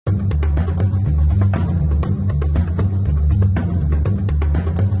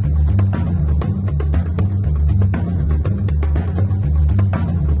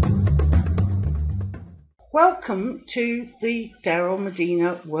Welcome to the Deir el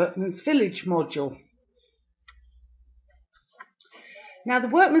Medina Workman's Village module. Now, the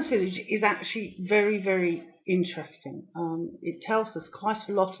Workman's Village is actually very, very interesting. It tells us quite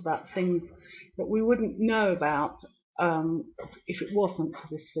a lot about things that we wouldn't know about if it wasn't for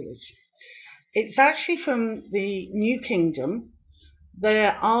this village. It's actually from the New Kingdom.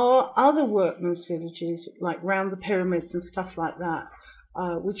 There are other workmen's villages, like round the pyramids and stuff like that,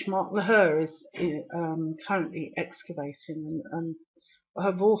 which Mark Lahore is currently excavating, and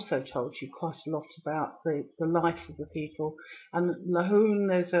have also told you quite a lot about the life of the people. And Lahoun,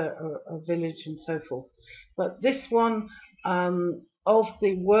 there's a village and so forth. But this one of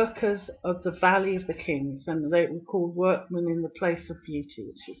the workers of the Valley of the Kings, and they were called workmen in the place of beauty,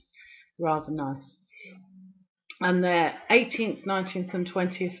 which is rather nice. And they're 18th, 19th and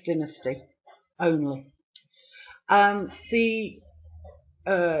 20th dynasty only. The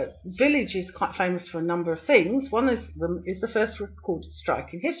village is quite famous for a number of things. One of them is the first recorded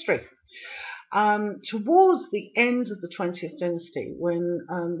strike in history. Towards the end of the 20th dynasty, when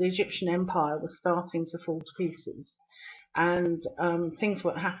the Egyptian Empire was starting to fall to pieces and things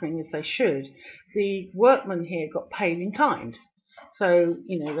weren't happening as they should, the workmen here got paid in kind. So,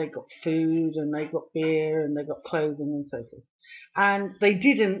 they got food and they got beer and they got clothing and so forth. And they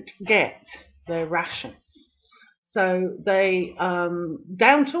didn't get their rations. So they,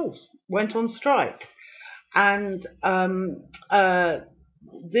 down tools, went on strike. And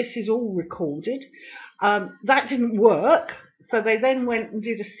this is all recorded. That didn't work. So they then went and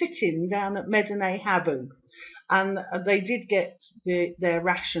did a sit-in down at Medinet Habu. And they did get their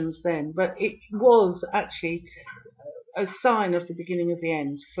rations then. But it was actually a sign of the beginning of the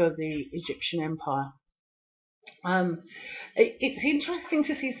end for the Egyptian Empire. It's interesting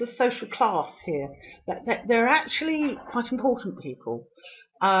to see the social class here, that they're actually quite important people.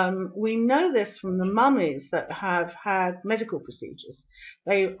 We know this from the mummies that have had medical procedures.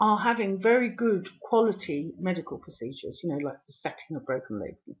 They are having very good quality medical procedures, like the setting of broken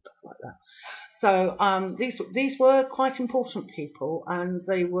legs and stuff like that. So these were quite important people, and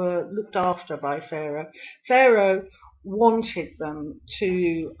they were looked after by Pharaoh. Pharaoh wanted them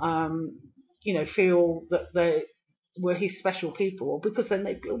to, feel that they were his special people, because then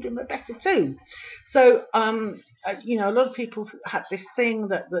they build him a better tomb. So, a lot of people had this thing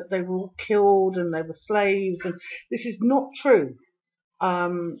that they were all killed and they were slaves, and this is not true.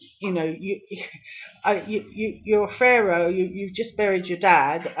 You're a pharaoh, you've just buried your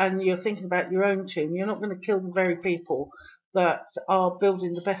dad, and you're thinking about your own tomb. You're not going to kill the very people that are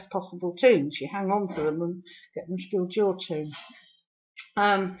building the best possible tombs. You hang on to them and get them to build your tomb.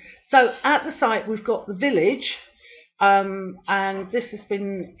 So at the site we've got the village, and this has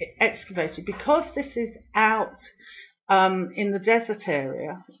been excavated. Because this is out in the desert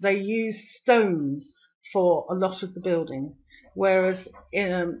area, they use stone for a lot of the building, whereas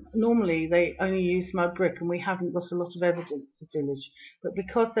normally they only use mud brick, and we haven't got a lot of evidence of village. But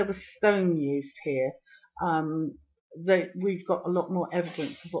because there was stone used here, we've got a lot more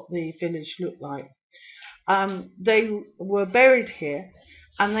evidence of what the village looked like. They were buried here,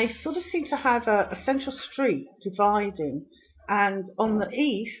 and they sort of seem to have a central street dividing, and on the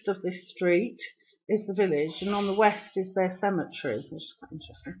east of this street is the village, and on the west is their cemetery, which is quite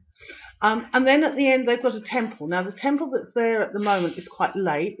interesting. And then at the end they've got a temple. Now the temple that's there at the moment is quite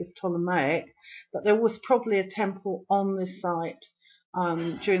late, it's Ptolemaic, but there was probably a temple on this site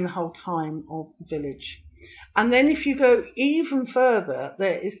during the whole time of the village. And then if you go even further,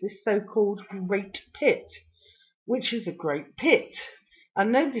 there is this so-called Great Pit, which is a great pit.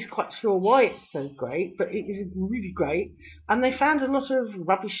 And nobody's quite sure why it's so great, but it is really great. And they found a lot of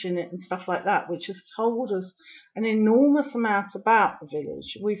rubbish in it and stuff like that, which has told us an enormous amount about the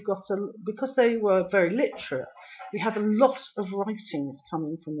village. We've got because they were very literate, we have a lot of writings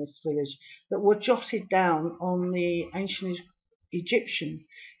coming from this village that were jotted down on the ancient Egyptian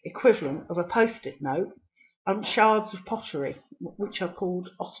equivalent of a post-it note, shards of pottery, which are called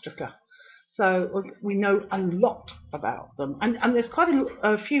ostraca. So we know a lot about them, and there's quite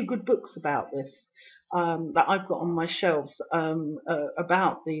a few good books about this that I've got on my shelves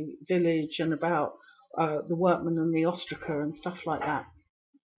about the village and about the workmen and the ostraca and stuff like that.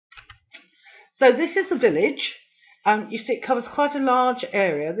 So this is the village. You see it covers quite a large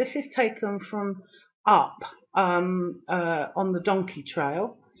area. This is taken from up on the donkey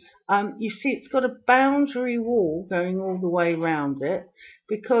trail. You see it's got a boundary wall going all the way around it,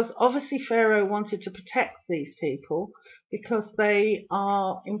 because obviously Pharaoh wanted to protect these people because they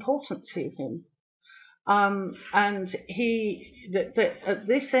are important to him. And at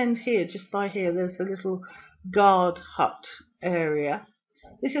this end here, just by here, there's a little guard hut area.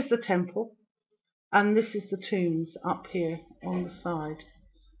 This is the temple. and this is the tombs up here on the side.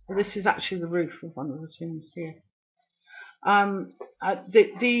 This is actually the roof of one of the tombs here.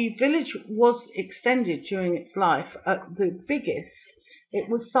 The village was extended during its life. At the biggest, it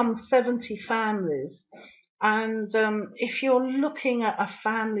was some 70 families. And if you're looking at a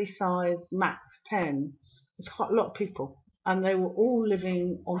family size max 10, there's quite a lot of people. And they were all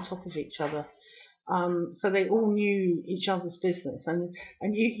living on top of each other. So they all knew each other's business, and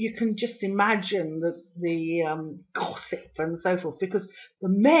you can just imagine the gossip and so forth, because the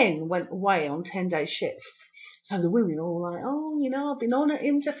men went away on 10-day shifts. So the women are all like, oh, I've been on at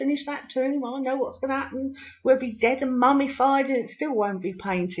him to finish that tomb. I know what's going to happen. We'll be dead and mummified, and it still won't be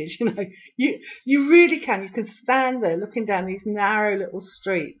painted. You really can. You can stand there looking down these narrow little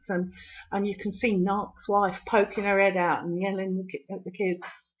streets, and you can see Nark's wife poking her head out and yelling at the kids.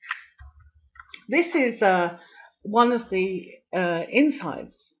 This is one of the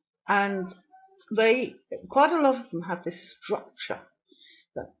insides, and quite a lot of them have this structure.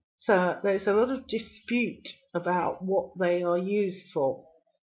 There's a lot of dispute about what they are used for.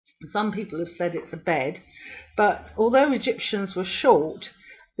 Some people have said it's a bed, but although Egyptians were short,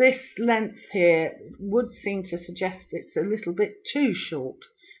 this length here would seem to suggest it's a little bit too short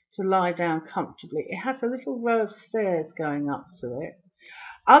to lie down comfortably. It has a little row of stairs going up to it.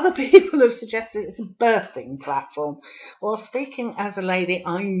 Other people have suggested it's a birthing platform. Well, speaking as a lady,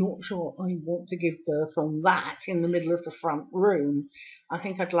 I'm not sure I want to give birth on that in the middle of the front room. I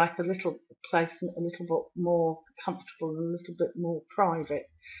think I'd like a little place a little bit more comfortable and a little bit more private.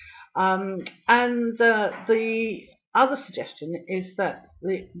 And the other suggestion is that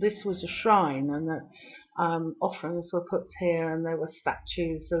this was a shrine, and that offerings were put here, and there were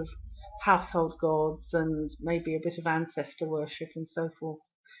statues of household gods and maybe a bit of ancestor worship and so forth.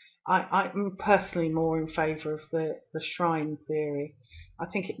 I'm personally more in favour of the shrine theory. I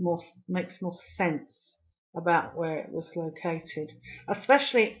think it makes more sense about where it was located,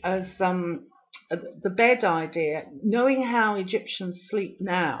 especially as the bed idea. Knowing how Egyptians sleep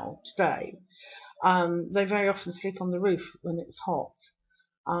now today, they very often sleep on the roof when it's hot.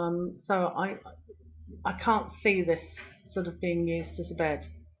 So I can't see this sort of being used as a bed.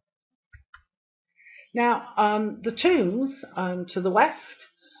 Now the tombs to the west.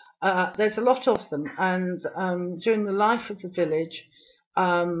 There's a lot of them, and during the life of the village,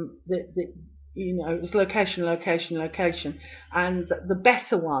 it was location, location, location, and the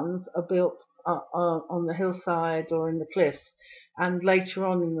better ones are built on the hillside or in the cliffs. And later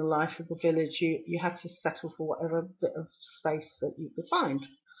on in the life of the village, you had to settle for whatever bit of space that you could find.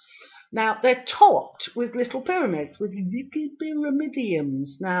 Now, they're topped with little pyramids, with little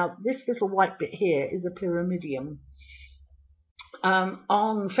pyramidiums. Now, this little white bit here is a pyramidium.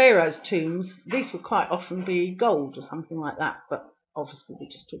 On pharaohs' tombs, these would quite often be gold or something like that, but obviously we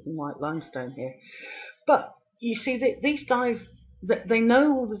just took in white limestone here. But you see, these guys, they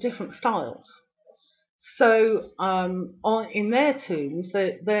know all the different styles. So in their tombs,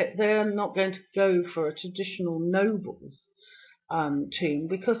 they're not going to go for a traditional noble's tomb,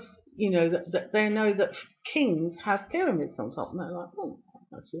 because they know that kings have pyramids on top, and they're like, oh,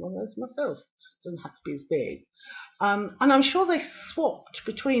 I see one of those myself. It doesn't have to be as big. And I'm sure they swapped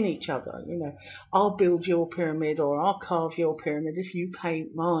between each other. I'll build your pyramid, or I'll carve your pyramid if you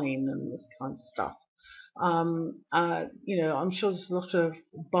paint mine, and this kind of stuff. I'm sure there's a lot of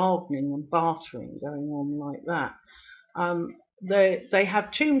bargaining and bartering going on like that. They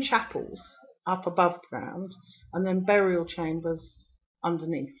have tomb chapels up above ground, and then burial chambers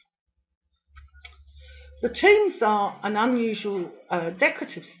underneath. The tombs are an unusual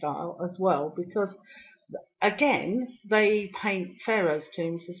decorative style as well, because again, they paint pharaohs'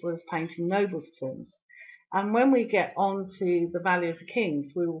 tombs as well as painting nobles' tombs. And when we get on to the Valley of the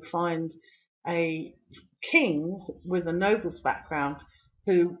Kings, we will find a king with a noble's background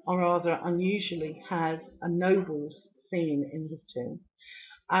who rather unusually has a noble's scene in his tomb.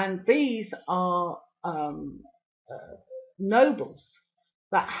 And these are nobles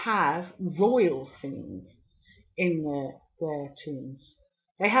that have royal scenes in their tombs.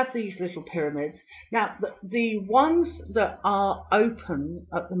 They have these little pyramids. Now, the ones that are open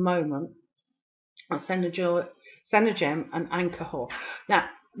at the moment are Sennacherib and Angkor. Now,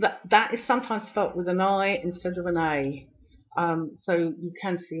 that is sometimes spelt with an I instead of an A. So you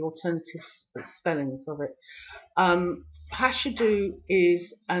can see alternative spellings of it. Hashadu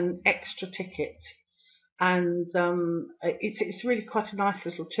is an extra ticket, and it's really quite a nice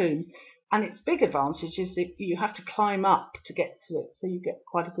little tomb. And its big advantage is that you have to climb up to get to it, so you get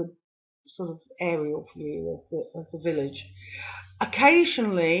quite a good sort of aerial view of the village.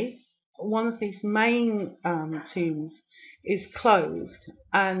 Occasionally, one of these main tombs is closed,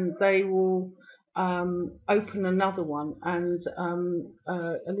 and they will open another one, and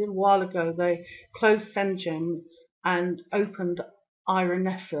a little while ago they closed Senjem and opened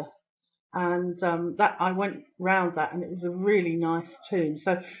Ironessa, and that I went round that, and it was a really nice tomb.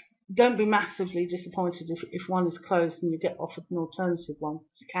 So don't be massively disappointed if one is closed and you get offered an alternative one,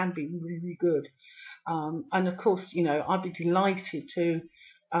 because it can be really good. And of course, I'd be delighted to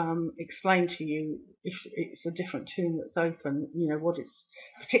explain to you if it's a different tomb that's open, what its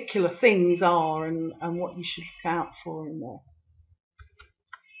particular things are, and what you should look out for in there.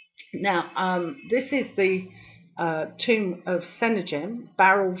 Now, this is the tomb of Sennajem,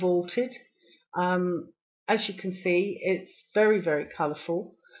 barrel vaulted. As you can see, it's very, very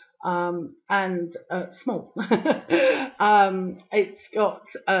colourful. And small. It's got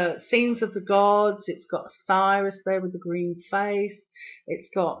scenes of the gods. It's got Osiris there with the green face. It's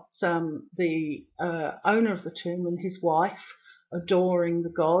got the owner of the tomb and his wife adoring the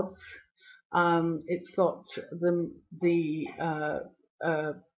gods. It's got the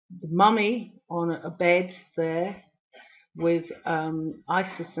mummy on a bed there with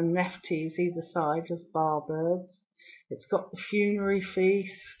Isis and Nephthys either side as bar birds. It's got the funerary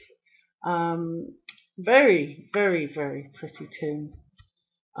feast. Very, very, very pretty tomb.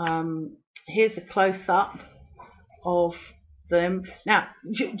 Here's a close-up of them. Now,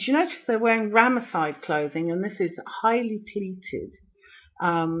 do you notice they're wearing Ramesside clothing, and this is highly pleated,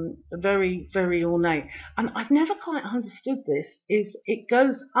 very, very ornate. And I've never quite understood this, is it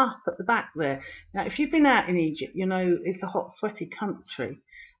goes up at the back there. Now, if you've been out in Egypt, it's a hot, sweaty country.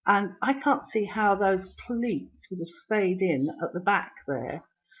 And I can't see how those pleats would have stayed in at the back there,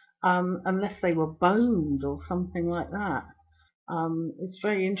 unless they were boned or something like that. It's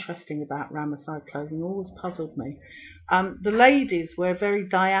very interesting about Ramesside clothing, always puzzled me. The ladies wear very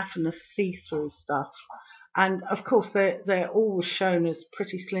diaphanous see-through stuff, and of course they're always shown as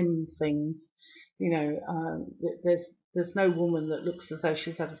pretty slim things. There's no woman that looks as though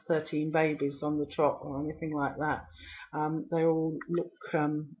she's had 13 babies on the trot or anything like that. They all look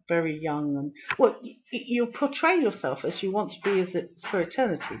very young, and you portray yourself as you want to be for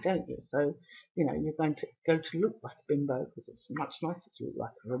eternity, don't you? So you're going to look like a bimbo, because it's much nicer to look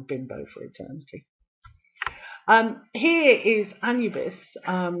like a bimbo for eternity. Here is Anubis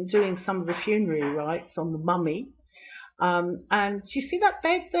doing some of the funerary rites on the mummy. And do you see that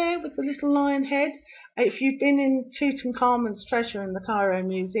bed there with the little lion head? If you've been in Tutankhamun's treasure in the Cairo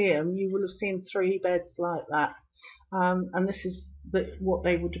Museum, you will have seen 3 beds like that. And this is what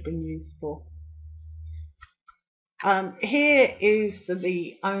they would have been used for. Here is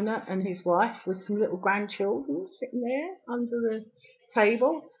the owner and his wife with some little grandchildren sitting there under the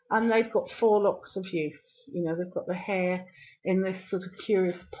table, and they've got 4 locks of youth. They've got the hair in this sort of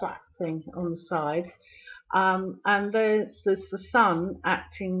curious plait thing on the side. And there's the son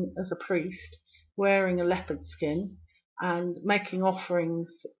acting as a priest, wearing a leopard skin and making offerings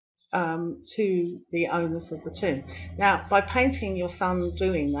to the owners of the tomb. Now, by painting your son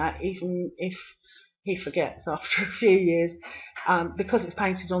doing that, even if he forgets after a few years, because it's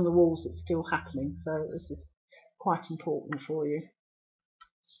painted on the walls, it's still happening. So this is quite important for you.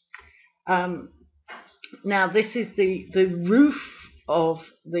 Now, this is the roof of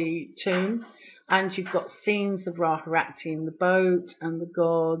the tomb, and you've got scenes of Ra-Harakti in the boat and the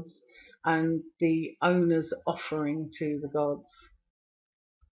gods and the owners offering to the gods.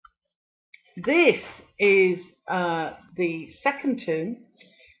 This is the second tomb,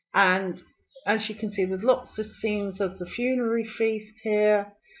 and as you can see, there's lots of scenes of the funerary feast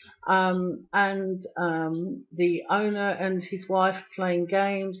here, and the owner and his wife playing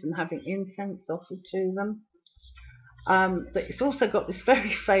games and having incense offered to them. But it's also got this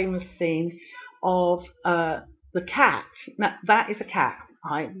very famous scene of the cat. Now, that is a cat.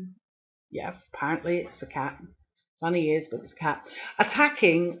 Apparently it's a cat. Funny ears, but it's a cat.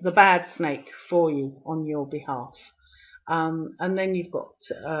 Attacking the bad snake for you on your behalf. And then you've got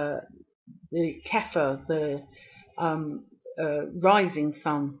the Kepha, the rising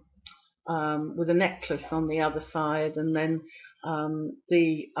sun, with a necklace on the other side, and then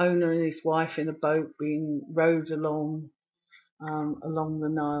the owner and his wife in a boat being rowed along the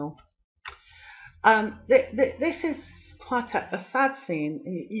Nile. This is quite a sad scene.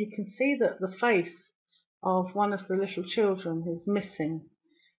 You can see that the face of one of the little children is missing,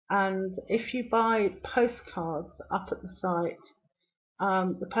 and if you buy postcards up at the site,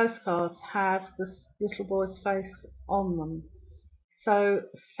 the postcards have this little boy's face on them. So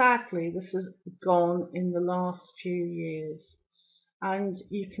sadly, this has gone in the last few years, and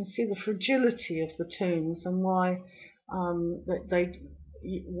you can see the fragility of the tombs and why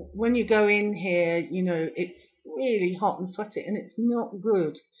when you go in here, it's really hot and sweaty, and it's not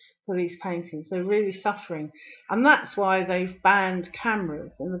good for these paintings. They're really suffering. And that's why they've banned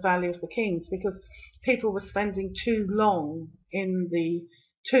cameras in the Valley of the Kings, because people were spending too long in the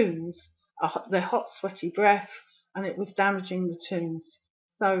tombs, their hot, sweaty breath, and it was damaging the tombs.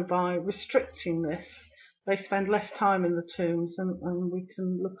 So by restricting this, they spend less time in the tombs, and we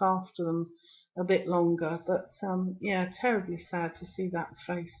can look after them a bit longer. But yeah, terribly sad to see that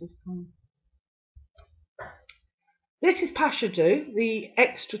face has gone. This is Pashadu, the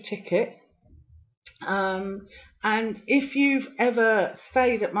extra ticket. And if you've ever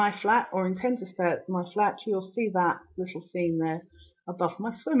stayed at my flat or intend to stay at my flat, you'll see that little scene there above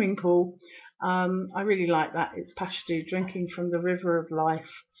my swimming pool. I really like that. It's Pashadu drinking from the river of life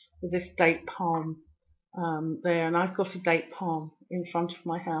with this date palm there, and I've got a date palm in front of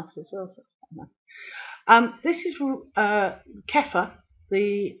my house as well. This is Kepha,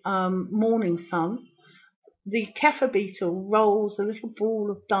 the morning sun. The Kepha beetle rolls a little ball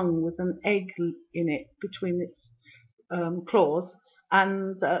of dung with an egg in it between its claws,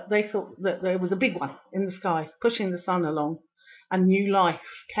 and they thought that there was a big one in the sky pushing the sun along, and new life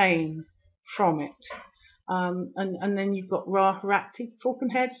came from it. And then you've got Ra-Harakti,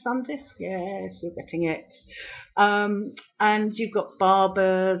 falcon-haired sun disk. Yes, you're getting it. And you've got bar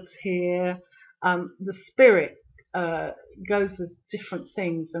birds here. The spirit goes as different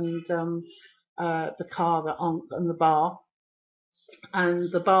things, and the car, the ankh, and the bar.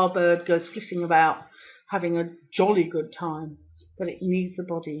 And the bar bird goes flitting about, having a jolly good time, but it needs a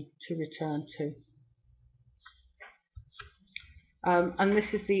body to return to. And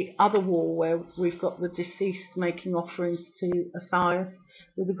this is the other wall where we've got the deceased making offerings to Osiris,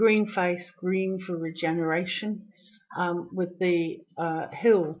 with a green face, green for regeneration, with the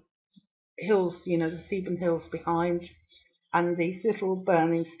hills, the Theban hills behind, and these little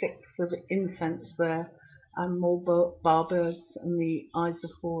burning sticks of incense there, and more bar birds and the eyes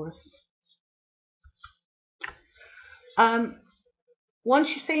of Horus. Once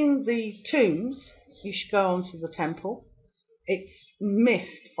you've seen the tombs, you should go on to the temple. It's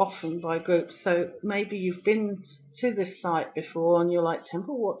missed often by groups, so maybe you've been to this site before and you're like,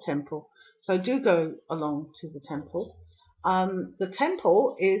 temple? What temple? So do go along to the temple. The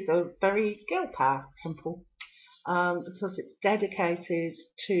temple is a very Gilpa temple, because it's dedicated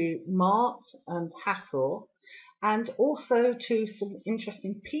to Mart and Hathor, and also to some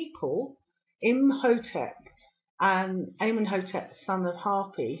interesting people, Imhotep and Amenhotep, son of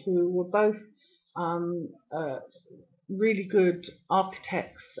Harpi, who were both really good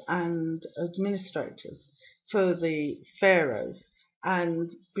architects and administrators for the pharaohs, and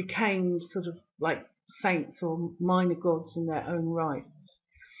became sort of like saints or minor gods in their own right.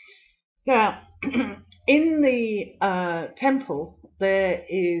 Now, in the temple, there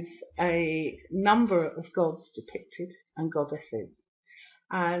is a number of gods depicted and goddesses,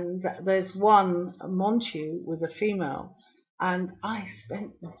 and there's one Montu with a female. And I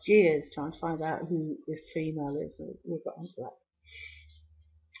spent years trying to find out who this female is. We'll get onto that.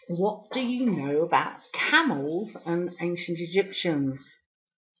 What do you know about camels and ancient Egyptians?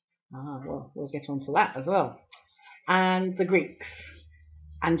 Well, we'll get onto that as well. And the Greeks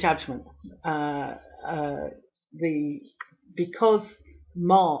and judgment. Because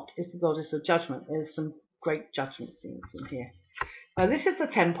Mart is the goddess of judgment, there's some great judgment scenes in here. Now, this is the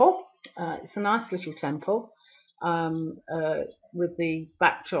temple. It's a nice little temple. With the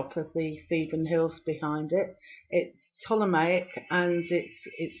backdrop of the Theban hills behind it. It's Ptolemaic, and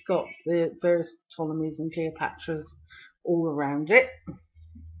it's got the various Ptolemies and Cleopatras all around it.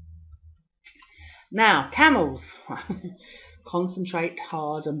 Now, camels. Concentrate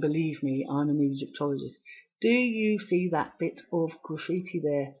hard and believe me, I'm an Egyptologist. Do you see that bit of graffiti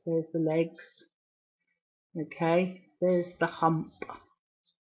there? There's the legs. Okay, there's the hump.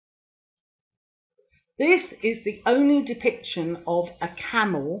 This is the only depiction of a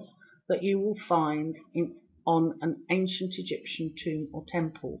camel that you will find on an ancient Egyptian tomb or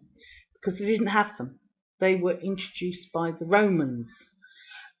temple, because they didn't have them. They were introduced by the Romans.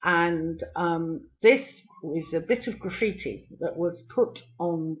 And this is a bit of graffiti that was put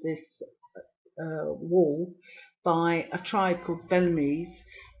on this wall by a tribe called Belmese,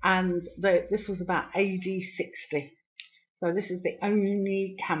 and this was about AD 60. So this is the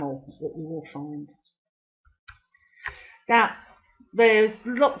only camel that you will find. Now, there's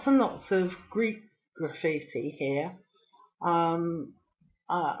lots and lots of Greek graffiti here.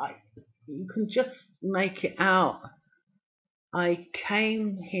 You can just make it out. I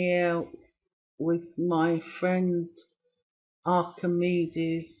came here with my friend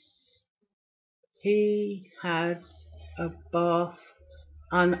Archimedes. He had a bath,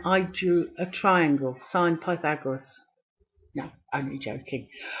 and I drew a triangle, signed Pythagoras. No, only joking.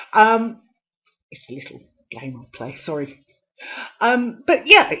 Um, it's a little game I play, sorry. But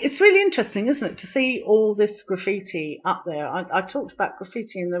yeah, it's really interesting, isn't it, to see all this graffiti up there. I talked about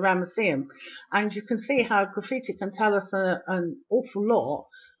graffiti in the Ramesseum, and you can see how graffiti can tell us an awful lot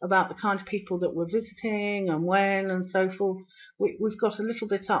about the kind of people that we're visiting and when and so forth. We've got a little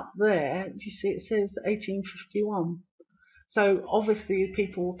bit up there. Do you see it says 1851? So obviously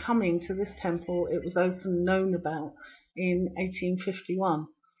people were coming to this temple. It was open, known about in 1851.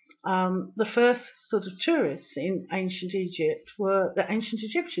 The first sort of tourists in ancient Egypt were the ancient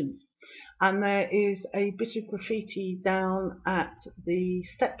Egyptians. And there is a bit of graffiti down at the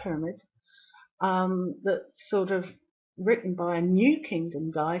Step Pyramid that's sort of written by a New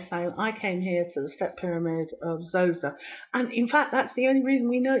Kingdom guy saying, I came here to the Step Pyramid of Zoser. And in fact, that's the only reason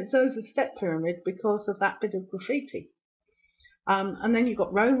we know it's Zoser's Step Pyramid, because of that bit of graffiti. And then you've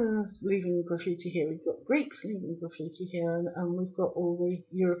got Romans leaving graffiti here, we've got Greeks leaving graffiti here, and we've got all the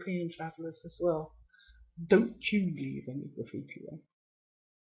European travellers as well. Don't you leave any graffiti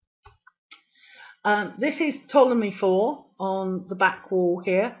there. This is Ptolemy 4 on the back wall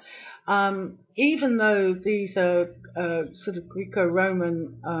here. Even though these are sort of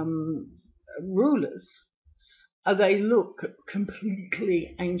Greco-Roman rulers, they look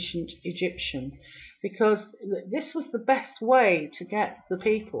completely ancient Egyptian, because this was the best way to get the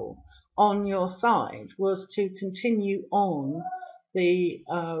people on your side, was to continue on the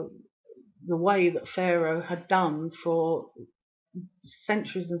way that Pharaoh had done for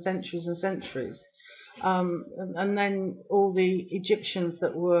centuries and centuries and centuries. And then all the Egyptians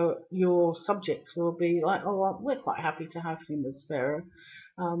that were your subjects will be like, oh, well, we're quite happy to have him as Pharaoh.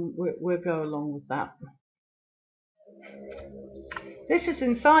 We'll go along with that. This is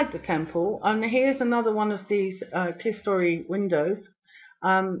inside the temple, and here's another one of these clerestory windows.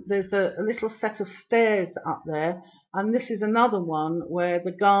 There's a little set of stairs up there, and this is another one where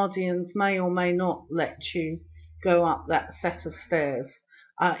the guardians may or may not let you go up that set of stairs.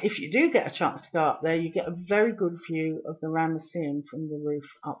 If you do get a chance to go up there, you get a very good view of the Ramesseum from the roof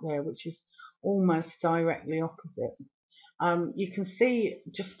up there, which is almost directly opposite. You can see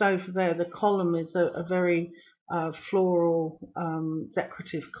just over there, the column is a very floral,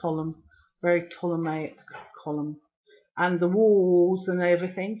 decorative column, very Ptolemaic column. And the walls and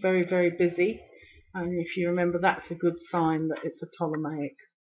everything, very, very busy. And if you remember, that's a good sign that it's a Ptolemaic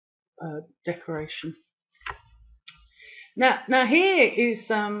decoration. Now here is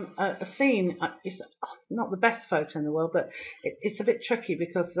a scene. It's not the best photo in the world, but it's a bit tricky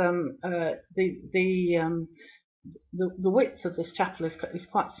because the width of this chapel is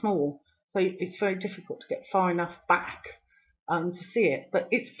quite small, so it's very difficult to get far enough back to see it. But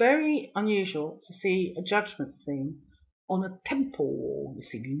it's very unusual to see a judgment scene on a temple wall. You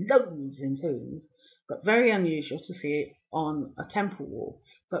see loads in tombs, but very unusual to see it on a temple wall.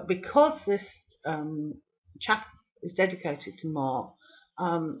 But because this chapel is dedicated to Ma'at,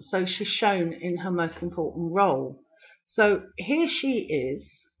 so she's shown in her most important role. So here she is,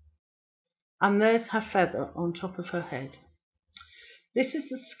 and there's her feather on top of her head. This is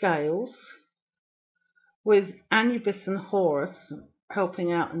the scales, with Anubis and Horus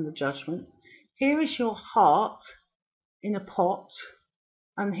helping out in the judgment. Here is your heart in a pot,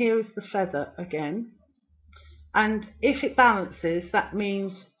 and here is the feather again. And if it balances, that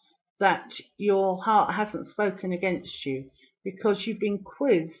means that your heart hasn't spoken against you, because you've been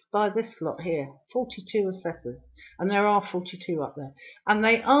quizzed by this lot here, 42 assessors, and there are 42 up there, and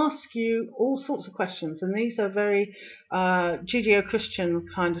they ask you all sorts of questions, and these are very Judeo-Christian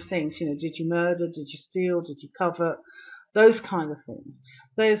kind of things. You know, did you murder, did you steal, did you covet, those kind of things.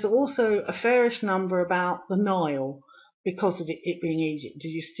 There's also a fairish number about the Nile, because of it being Egypt. Did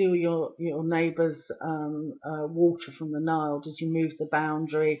you steal your neighbour's water from the Nile? Did you move the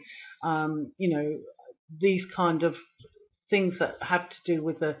boundary? You know, these kind of things that have to do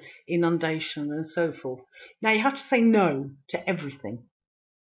with the inundation and so forth. Now you have to say no to everything.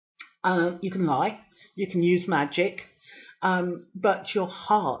 You can lie, you can use magic, but your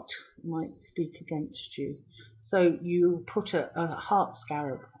heart might speak against you. So you put a heart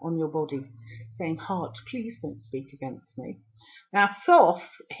scarab on your body, saying, heart, please don't speak against me. Now Thoth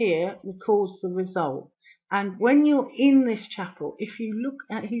here records the result. And when you're in this chapel, if you look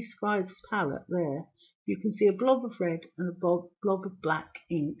at his scribe's palette there, you can see a blob of red and a blob of black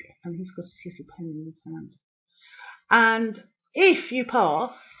ink, and he's got a slip of pen in his hand. And if you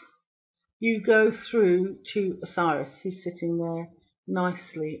pass, you go through to Osiris, who's sitting there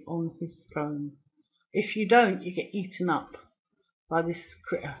nicely on his throne. If you don't, you get eaten up by this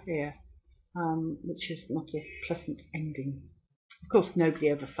critter here, which is not a pleasant ending. Of course, nobody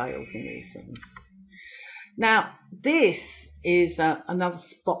ever fails in these things. Now, this is another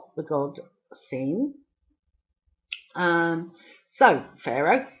spot the god scene. So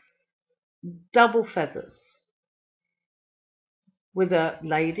Pharaoh, double feathers, with a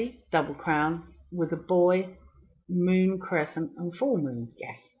lady, double crown, with a boy, moon crescent and full moon.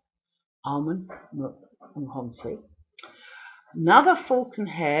 Yes, Amun, Mut, and Honsu. Another falcon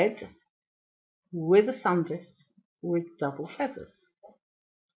head with a sun disk with double feathers.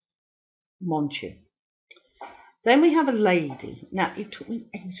 Montu. Then we have a lady. Now, it took me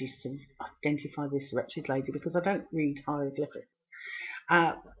ages to identify this wretched lady because I don't read hieroglyphics.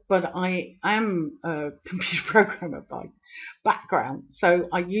 But I am a computer programmer by background, so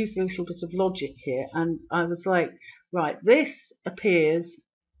I used a little bit of logic here, and I was like, right, this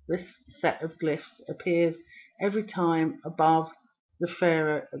set of glyphs appears every time above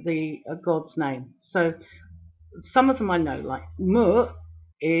the god's name. So some of them I know, like Mut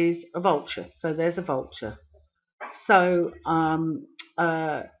is a vulture, so there's a vulture. So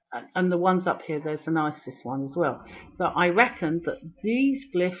and the ones up here, there's an Isis one as well. So I reckon that these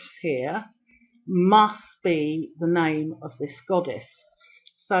glyphs here must be the name of this goddess.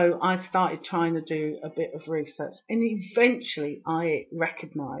 So I started trying to do a bit of research, and eventually I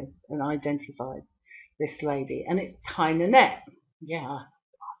recognised and identified this lady, and it's Tainenet. Yeah,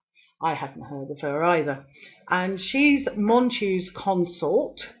 I hadn't heard of her either. And she's Montu's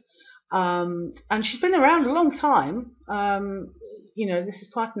consort, and she's been around a long time. This is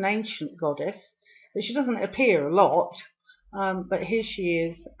quite an ancient goddess, but she doesn't appear a lot. But here she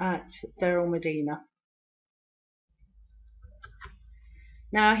is at Deir el Medina.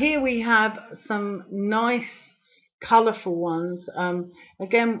 Now here we have some nice, colourful ones.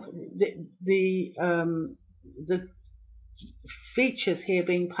 Again, the features here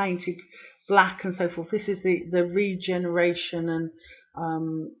being painted black and so forth. This is the regeneration and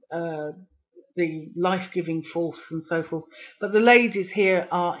the life-giving force and so forth. But the ladies here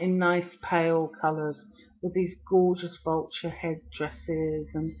are in nice pale colours with these gorgeous vulture headdresses,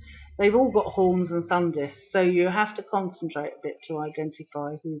 and they've all got horns and sun discs, so you have to concentrate a bit to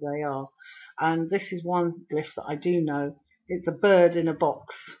identify who they are. And this is one glyph that I do know. It's a bird in a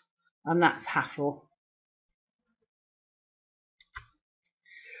box, and that's Hathor.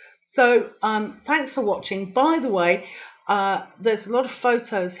 So thanks for watching. By the way, there's a lot of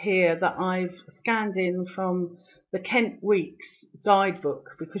photos here that I've scanned in from the Kent Weeks guidebook,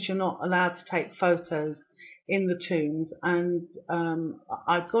 because you're not allowed to take photos in the tombs, and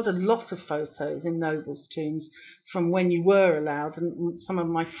I've got a lot of photos in nobles' tombs from when you were allowed, and some of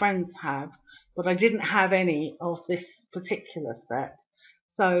my friends have, but I didn't have any of this particular set.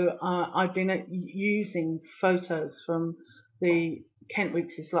 So I've been using photos from the Kent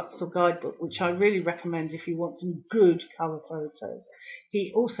Weeks' Luxor guidebook, which I really recommend if you want some good colour photos.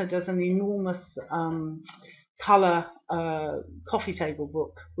 He also does an enormous colour coffee table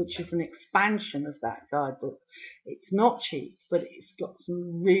book, which is an expansion of that guidebook. It's not cheap, but it's got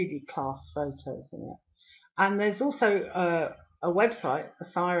some really class photos in it. And there's also a website,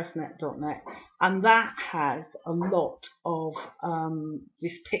 osirisnet.net, and that has a lot of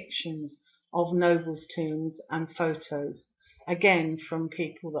depictions of nobles' tombs and photos, again from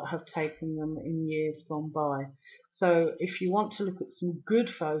people that have taken them in years gone by. So if you want to look at some good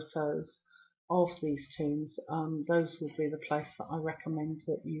photos of these tombs, those would be the place that I recommend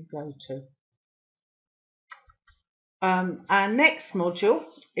that you go to. Our next module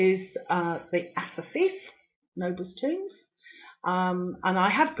is the Asasif, nobles' tombs, and I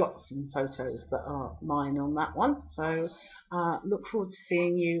have got some photos that are mine on that one, so look forward to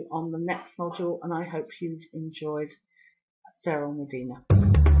seeing you on the next module, and I hope you've enjoyed Deir el Medina.